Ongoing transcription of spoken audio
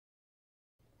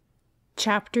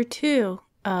Chapter 2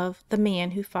 of The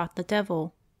Man Who Fought the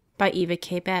Devil by Eva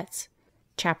K Betz.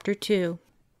 Chapter 2.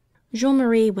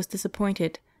 Jean-Marie was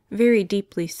disappointed, very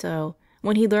deeply so,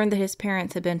 when he learned that his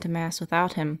parents had been to Mass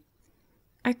without him.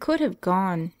 "I could have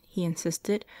gone," he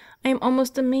insisted. "I am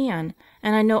almost a man,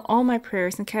 and I know all my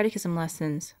prayers and catechism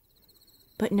lessons."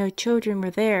 "But no children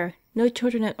were there, no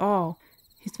children at all,"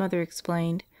 his mother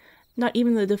explained. "Not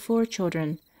even the deter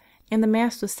children, and the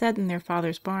Mass was said in their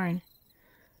father's barn."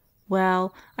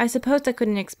 "Well, I suppose I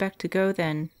couldn't expect to go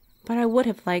then, but I would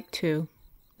have liked to,"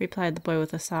 replied the boy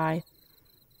with a sigh.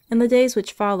 In the days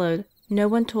which followed, no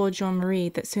one told Jean-Marie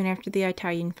that soon after the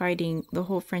Italian fighting the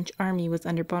whole French army was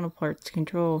under Bonaparte's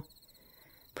control.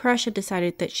 Prussia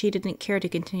decided that she didn't care to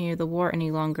continue the war any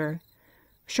longer.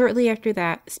 Shortly after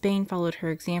that, Spain followed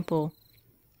her example.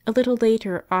 A little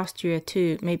later, Austria,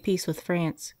 too, made peace with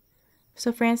France.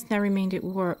 So France now remained at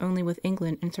war only with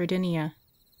England and Sardinia.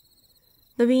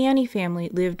 The Vianney family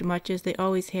lived much as they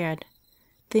always had.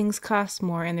 Things cost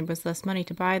more and there was less money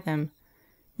to buy them.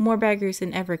 More beggars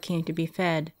than ever came to be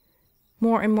fed.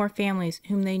 More and more families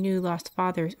whom they knew lost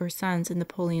fathers or sons in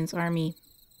Napoleon's army.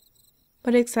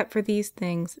 But except for these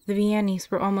things, the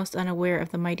Vianneys were almost unaware of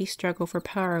the mighty struggle for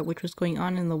power which was going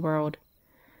on in the world.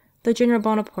 The General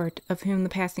Bonaparte, of whom the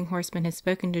passing horseman had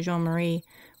spoken to Jean-Marie,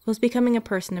 was becoming a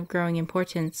person of growing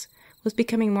importance, was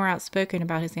becoming more outspoken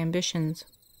about his ambitions.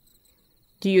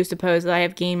 "Do you suppose that I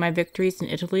have gained my victories in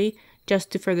Italy just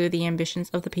to further the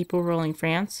ambitions of the people ruling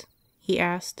France?" he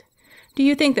asked. "Do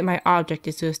you think that my object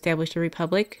is to establish a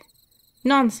republic?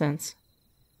 Nonsense!"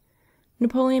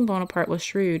 Napoleon Bonaparte was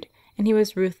shrewd, and he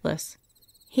was ruthless.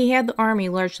 He had the army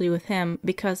largely with him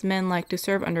because men liked to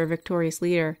serve under a victorious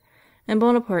leader, and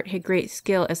Bonaparte had great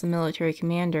skill as a military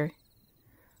commander.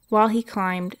 While he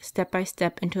climbed, step by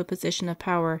step, into a position of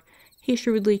power, he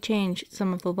shrewdly changed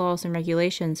some of the laws and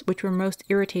regulations which were most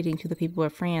irritating to the people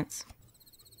of France.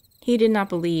 He did not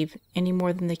believe, any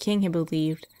more than the king had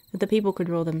believed, that the people could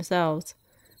rule themselves,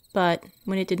 but,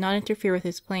 when it did not interfere with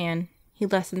his plan, he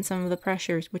lessened some of the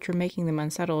pressures which were making them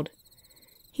unsettled.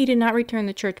 He did not return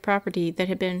the church property that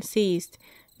had been seized,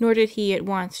 nor did he at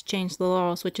once change the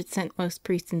laws which had sent most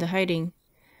priests into hiding.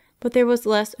 But there was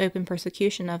less open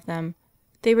persecution of them.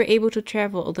 They were able to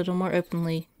travel a little more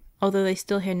openly, although they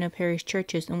still had no parish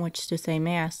churches in which to say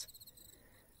Mass.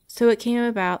 So it came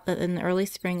about that in the early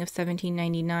spring of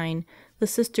 1799 the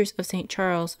Sisters of St.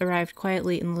 Charles arrived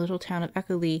quietly in the little town of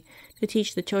Eckeley to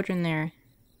teach the children there.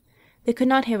 They could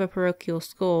not have a parochial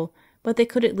school, but they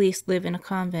could at least live in a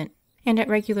convent, and at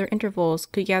regular intervals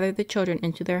could gather the children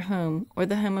into their home or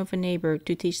the home of a neighbour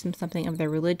to teach them something of their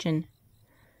religion.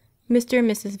 Mr. and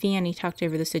Mrs. Vianney talked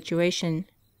over the situation.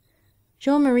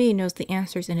 "Jean-Marie knows the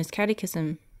answers in his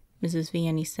catechism," Mrs.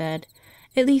 Vianney said.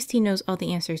 "At least he knows all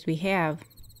the answers we have."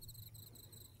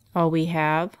 "All we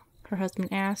have?" her husband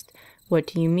asked. "What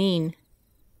do you mean?"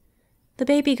 "The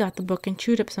baby got the book and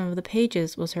chewed up some of the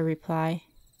pages," was her reply.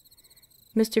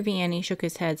 Mr. Vianney shook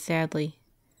his head sadly.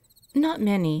 "Not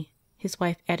many," his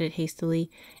wife added hastily,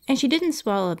 "and she didn't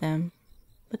swallow them.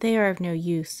 But they are of no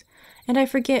use, and I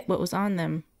forget what was on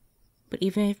them. But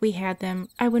even if we had them,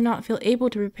 I would not feel able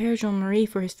to prepare Jean-Marie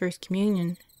for his first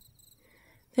communion."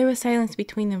 There was silence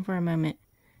between them for a moment.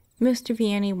 Mr.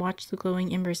 Vianney watched the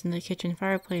glowing embers in the kitchen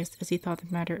fireplace as he thought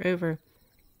the matter over.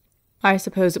 "I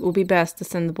suppose it will be best to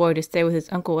send the boy to stay with his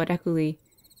uncle at Eckeley,"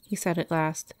 he said at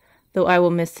last, "though I will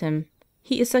miss him.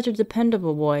 He is such a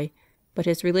dependable boy, but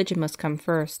his religion must come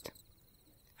first."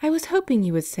 "I was hoping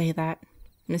you would say that,"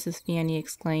 Mrs. Vianney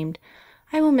exclaimed.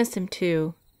 "I will miss him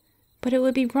too. But it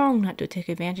would be wrong not to take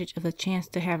advantage of the chance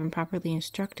to have him properly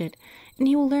instructed, and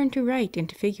he will learn to write and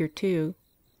to figure too."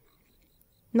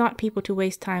 Not people to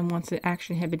waste time once an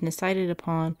action had been decided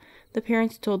upon, the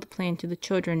parents told the plan to the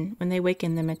children when they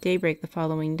wakened them at daybreak the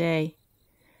following day.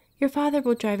 "Your father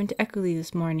will drive into Eckeley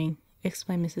this morning,"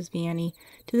 explained Mrs. Vianney,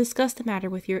 "to discuss the matter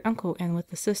with your uncle and with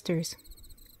the sisters."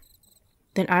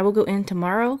 "Then I will go in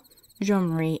tomorrow?"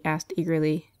 Jean-Marie asked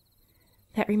eagerly.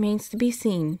 "That remains to be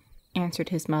seen," answered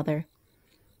his mother.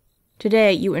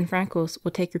 "Today you and Frankels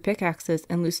will take your pickaxes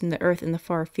and loosen the earth in the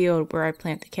far field where I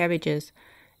plant the cabbages,"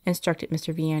 instructed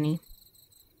Mr. Vianney.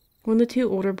 When the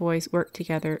two older boys worked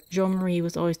together, Jean-Marie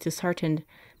was always disheartened,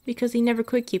 because he never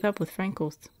could keep up with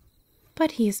Frankels.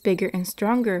 "But he is bigger and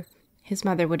stronger," his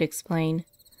mother would explain.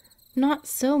 "Not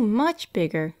so much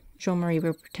bigger," Jean-Marie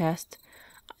would protest.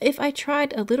 "If I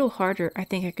tried a little harder, I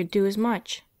think I could do as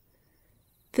much."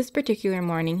 This particular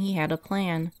morning he had a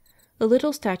plan. The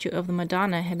little statue of the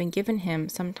Madonna had been given him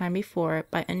some time before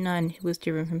by a nun who was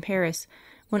driven from Paris,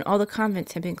 when all the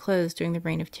convents had been closed during the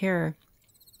Reign of Terror.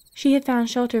 She had found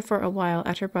shelter for a while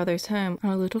at her brother's home on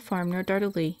a little farm near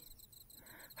Dardilly.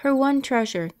 Her one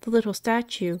treasure, the little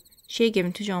statue, she had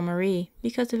given to Jean Marie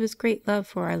because of his great love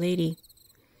for Our Lady.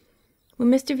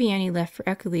 When Mr. Vianney left for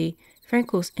Eckeley,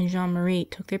 Frankels and Jean Marie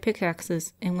took their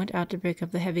pickaxes and went out to break up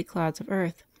the heavy clods of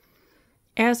earth.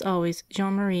 As always,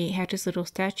 Jean Marie had his little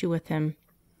statue with him.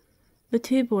 The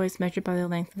two boys measured by the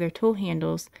length of their tool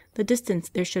handles the distance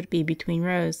there should be between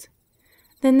rows.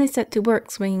 Then they set to work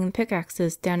swinging the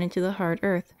pickaxes down into the hard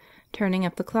earth, turning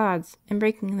up the clods, and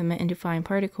breaking them into fine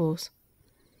particles.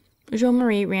 Jean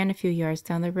Marie ran a few yards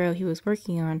down the row he was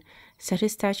working on, set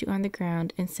his statue on the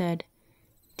ground, and said,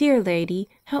 "Dear lady,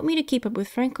 help me to keep up with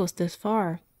Frankels this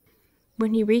far."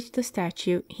 When he reached the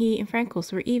statue, he and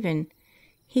Frankels were even.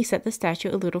 He set the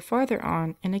statue a little farther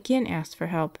on, and again asked for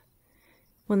help.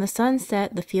 When the sun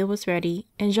set, the field was ready,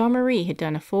 and Jean Marie had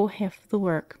done a full half of the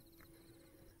work.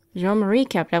 "Jean Marie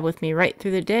kept up with me right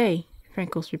through the day,"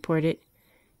 Frankels reported.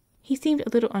 He seemed a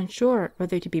little unsure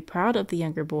whether to be proud of the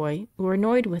younger boy or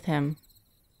annoyed with him.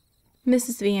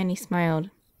 Mrs. Vianney smiled.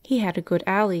 "He had a good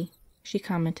ally," she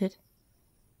commented.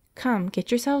 "Come, get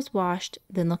yourselves washed,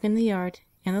 then look in the yard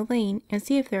and the lane and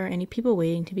see if there are any people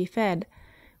waiting to be fed.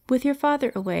 With your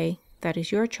father away, that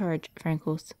is your charge,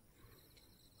 Frankels."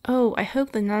 "Oh, I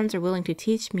hope the nuns are willing to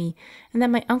teach me, and that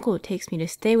my uncle takes me to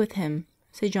stay with him,"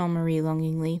 said Jean Marie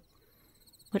longingly.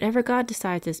 "Whatever God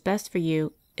decides is best for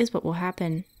you is what will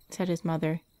happen," said his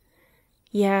mother.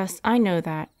 "Yes, I know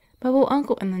that, but will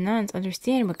Uncle and the nuns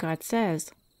understand what God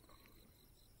says?"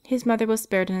 His mother was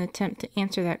spared an attempt to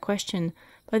answer that question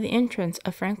by the entrance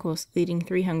of Frankels leading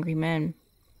 3 hungry men.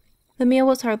 The meal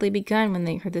was hardly begun when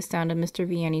they heard the sound of Mr.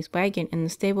 Vianney's wagon in the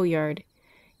stable yard.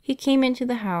 He came into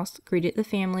the house, greeted the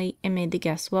family, and made the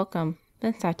guests welcome,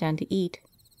 then sat down to eat.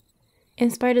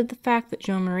 In spite of the fact that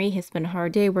Jean Marie had spent a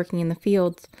hard day working in the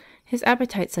fields, his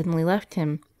appetite suddenly left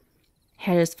him.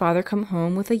 Had his father come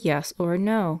home with a yes or a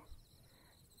no?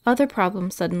 Other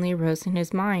problems suddenly arose in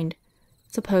his mind.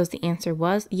 Suppose the answer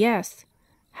was yes.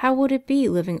 How would it be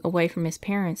living away from his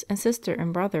parents and sister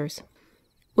and brothers?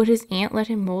 Would his aunt let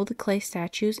him mold the clay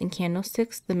statues and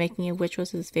candlesticks, the making of which was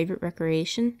his favorite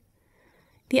recreation?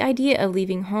 The idea of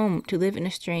leaving home to live in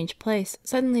a strange place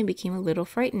suddenly became a little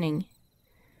frightening.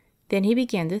 Then he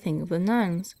began to think of the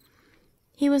nuns.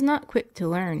 He was not quick to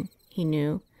learn, he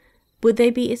knew. Would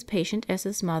they be as patient as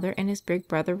his mother and his big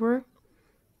brother were?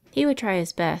 He would try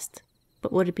his best,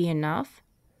 but would it be enough?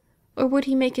 Or would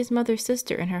he make his mother's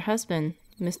sister and her husband,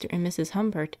 Mr. and Mrs.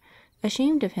 Humbert,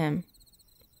 ashamed of him?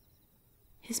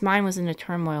 His mind was in a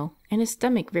turmoil, and his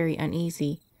stomach very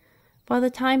uneasy. By the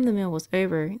time the meal was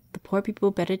over, the poor people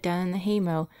bedded down in the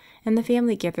haymow, and the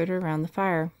family gathered around the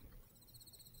fire.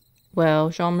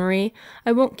 "Well, Jean Marie,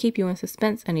 I won't keep you in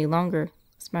suspense any longer,"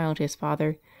 smiled his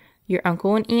father. "Your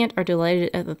uncle and aunt are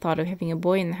delighted at the thought of having a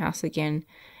boy in the house again,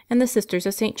 and the Sisters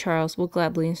of St. Charles will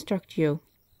gladly instruct you."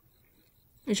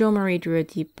 Jean Marie drew a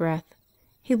deep breath.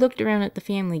 He looked around at the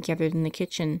family gathered in the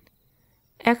kitchen.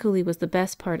 Eckeley was the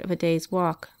best part of a day's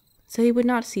walk, so he would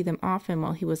not see them often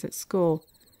while he was at school.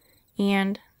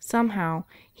 And, somehow,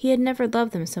 he had never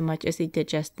loved them so much as he did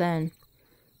just then.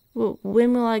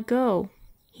 "When will I go?"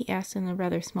 he asked in a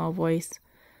rather small voice.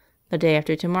 "The day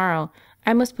after tomorrow.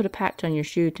 I must put a patch on your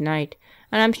shoe tonight,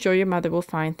 and I'm sure your mother will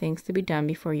find things to be done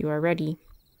before you are ready."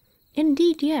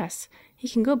 "Indeed, yes. He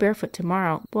can go barefoot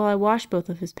tomorrow, while I wash both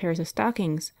of his pairs of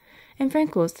stockings. And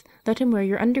Frankels, let him wear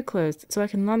your underclothes, so I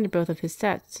can launder both of his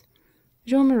sets.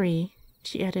 Jean Marie,"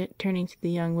 she added, turning to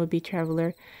the young would-be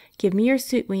traveler, "give me your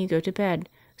suit when you go to bed,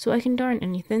 so I can darn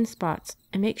any thin spots,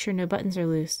 and make sure no buttons are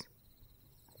loose."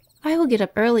 "I will get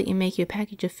up early and make you a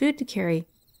package of food to carry,"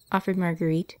 offered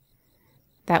Marguerite.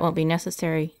 "That won't be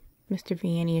necessary," Mr.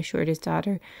 Vianney assured his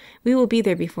daughter. "We will be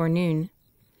there before noon."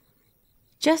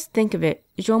 "Just think of it!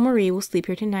 Jean Marie will sleep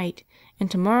here tonight, and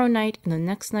tomorrow night and the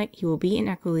next night he will be in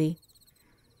Eckeley."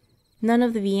 None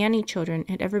of the Vianney children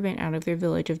had ever been out of their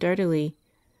village of Dardalee.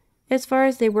 As far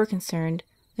as they were concerned,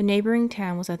 the neighbouring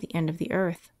town was at the end of the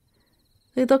earth.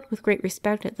 They looked with great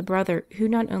respect at the brother who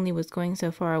not only was going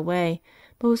so far away,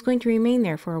 but was going to remain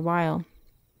there for a while.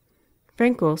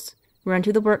 "Frankels, run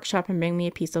to the workshop and bring me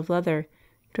a piece of leather,"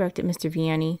 directed Mr.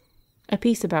 Vianney. "A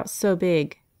piece about so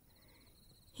big."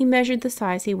 He measured the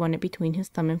size he wanted between his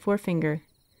thumb and forefinger.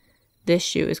 "This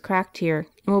shoe is cracked here,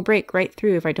 and will break right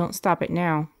through if I don't stop it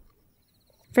now."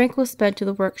 Frankels sped to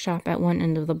the workshop at one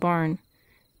end of the barn.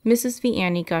 Mrs.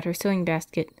 Vianney got her sewing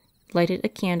basket, lighted a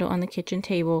candle on the kitchen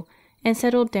table, and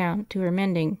settled down to her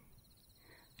mending.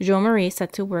 Jean Marie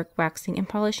set to work waxing and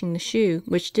polishing the shoe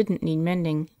which didn't need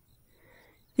mending.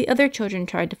 The other children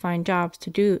tried to find jobs to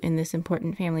do in this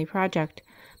important family project,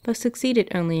 but succeeded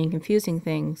only in confusing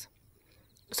things.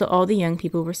 So all the young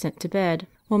people were sent to bed,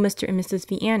 while Mr. and Mrs.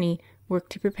 Vianney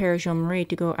worked to prepare Jean-Marie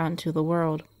to go out into the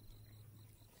world.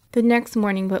 The next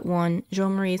morning but one,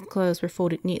 Jean-Marie's clothes were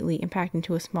folded neatly and packed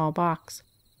into a small box.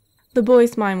 The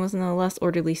boy's mind was in a less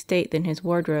orderly state than his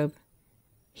wardrobe.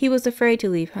 He was afraid to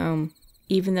leave home,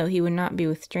 even though he would not be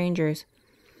with strangers.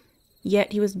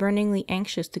 Yet he was burningly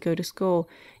anxious to go to school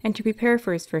and to prepare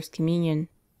for his first communion.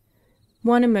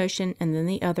 One emotion and then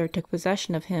the other took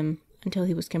possession of him until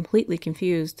he was completely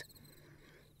confused.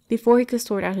 Before he could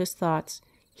sort out his thoughts,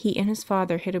 he and his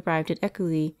father had arrived at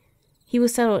Écully. He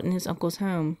was settled in his uncle's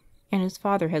home, and his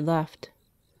father had left.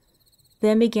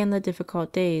 Then began the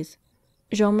difficult days.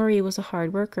 Jean-Marie was a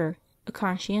hard worker, a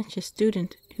conscientious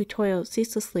student who toiled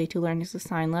ceaselessly to learn his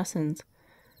assigned lessons.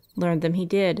 Learn them he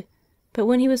did, but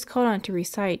when he was called on to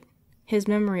recite, his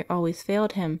memory always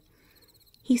failed him.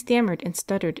 He stammered and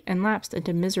stuttered and lapsed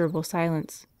into miserable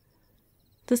silence.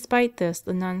 Despite this,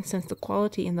 the nuns sensed a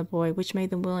quality in the boy which made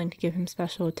them willing to give him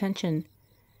special attention.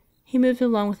 He moved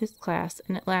along with his class,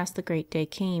 and at last the great day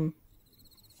came.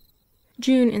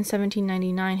 June in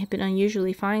 1799 had been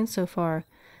unusually fine so far,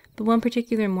 but one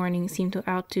particular morning seemed to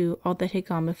outdo all that had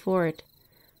gone before it.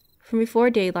 From before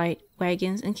daylight,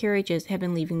 wagons and carriages had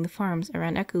been leaving the farms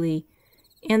around Écully,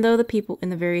 and though the people in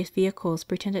the various vehicles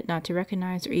pretended not to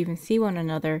recognize or even see one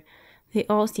another, they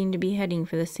all seemed to be heading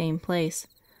for the same place,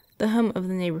 the home of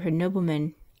the neighborhood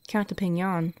nobleman, Count de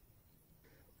Pignon.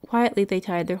 Quietly they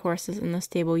tied their horses in the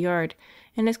stable yard,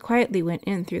 and as quietly went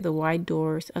in through the wide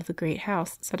doors of the great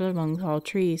house set among tall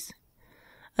trees.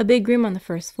 A big room on the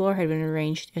first floor had been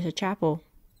arranged as a chapel.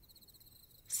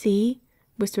 "See,"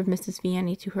 whispered Mrs.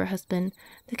 Vianney to her husband,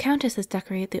 "the Countess has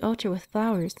decorated the altar with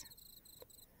flowers."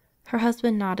 Her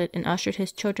husband nodded and ushered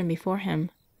his children before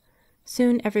him.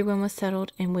 Soon everyone was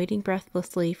settled and waiting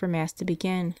breathlessly for Mass to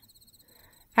begin.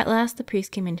 At last the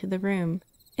priest came into the room,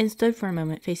 and stood for a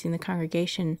moment facing the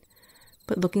congregation,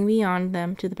 but looking beyond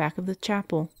them to the back of the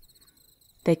chapel.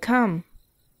 "They come!"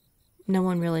 No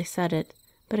one really said it,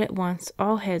 but at once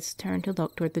all heads turned to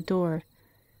look toward the door.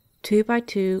 2 by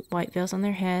 2, white veils on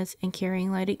their heads and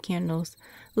carrying lighted candles,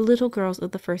 the little girls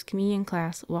of the First Communion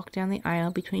class walked down the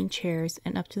aisle between chairs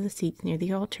and up to the seats near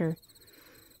the altar.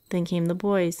 Then came the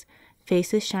boys,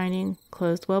 faces shining,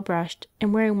 clothes well brushed,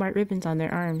 and wearing white ribbons on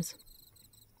their arms.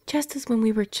 "Just as when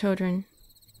we were children,"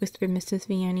 whispered Mrs.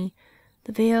 Vianney.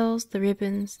 "The veils, the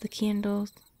ribbons, the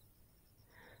candles."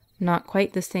 "Not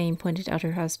quite the same," pointed out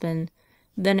her husband.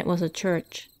 "Then it was a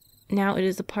church. Now it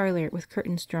is a parlor with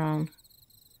curtains drawn."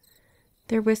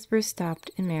 Their whispers stopped,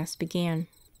 and Mass began.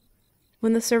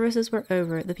 When the services were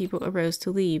over, the people arose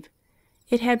to leave.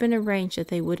 It had been arranged that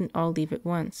they wouldn't all leave at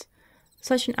once.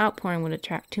 Such an outpouring would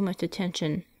attract too much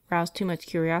attention, rouse too much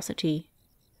curiosity.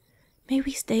 "May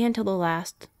we stay until the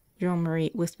last?"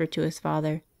 Jean-Marie whispered to his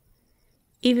father.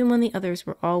 Even when the others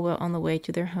were all well on the way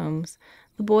to their homes,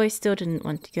 the boy still didn't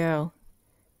want to go.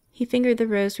 He fingered the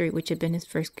rosary which had been his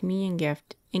first communion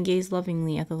gift, and gazed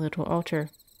lovingly at the little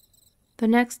altar. The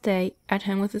next day, at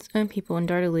home with his own people in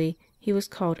Dardaly, he was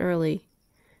called early.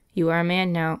 "You are a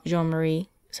man now, Jean-Marie,"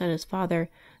 said his father,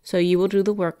 "so you will do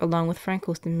the work along with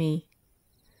Francois and me."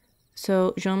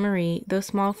 So Jean-Marie, though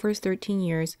small for his 13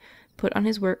 years, put on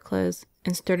his work clothes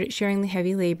and started sharing the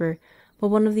heavy labor, while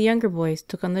one of the younger boys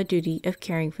took on the duty of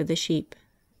caring for the sheep.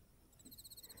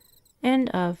 End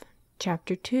of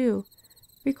Chapter 2.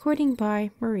 Recording by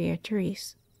Maria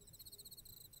Therese.